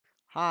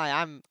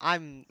Hi,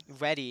 I'm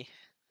ready.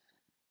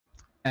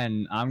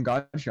 And I'm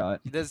Godshot.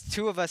 There's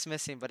two of us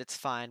missing, but it's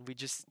fine. We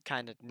just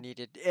kind of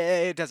needed.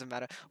 It doesn't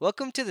matter.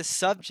 Welcome to the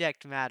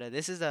subject matter.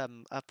 This is a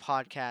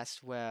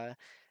podcast where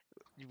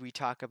we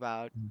Talk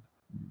about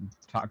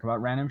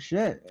random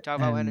shit talk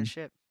about random and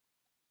shit.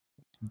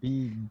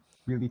 be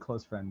really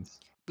close friends.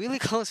 Really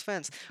close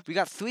friends. We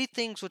got three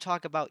things we'll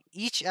talk about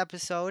each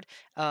episode.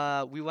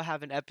 We will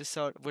have an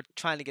episode. We're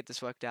trying to get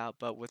this worked out,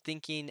 but we're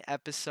thinking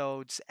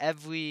episodes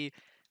every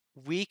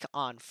week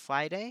on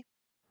Friday.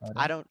 I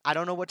Friday? don't I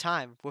don't know what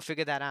time. We'll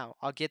figure that out.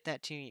 I'll get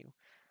that to you.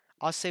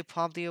 I'll say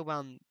probably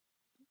around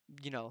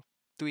you know,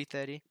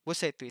 3:30. We'll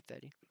say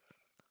 3:30.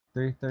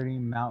 3:30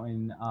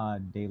 Mountain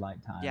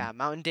Daylight Time. Yeah,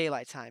 Mountain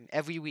Daylight Time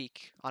every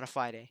week on a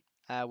Friday.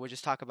 We'll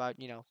just talk about,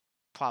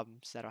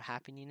 problems that are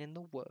happening in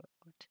the world.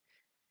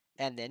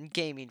 And then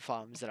gaming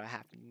problems that are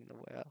happening in the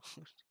world.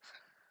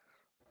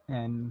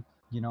 And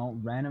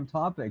random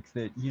topics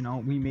that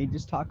we may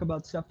just talk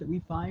about stuff that we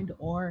find,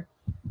 or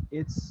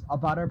it's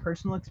about our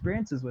personal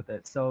experiences with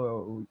it.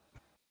 So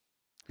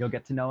you'll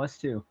get to know us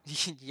too.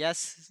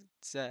 Yes,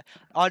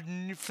 our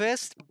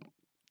first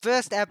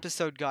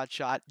episode got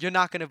shot. You're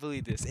not gonna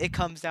believe this. It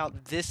comes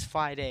out this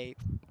Friday,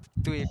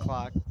 3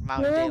 o'clock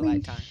Mountain Holy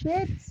Daylight Time.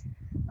 shit!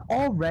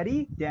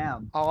 Already?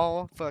 Damn.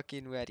 All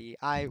fucking ready.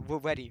 We're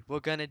ready. We're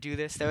gonna do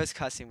this. There is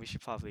cussing. We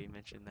should probably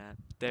mention that.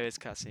 There is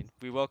cussing.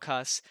 We will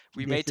cuss.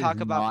 This is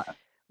not.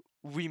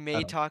 We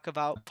may talk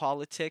about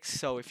politics.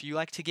 So if you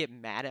like to get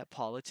mad at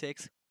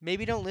politics,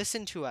 maybe don't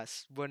listen to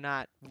us.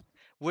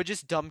 We're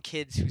just dumb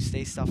kids who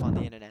say stuff on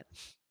the internet.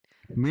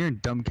 We're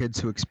dumb kids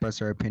who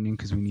express our opinion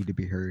because we need to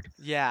be heard.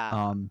 Yeah.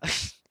 Um,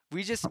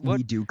 We just what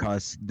we do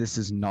cuss. This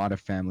is not a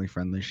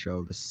family-friendly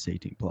show. This is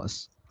 18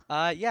 plus.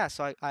 yeah,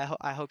 so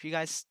I hope you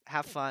guys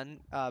have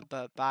fun.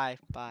 But bye.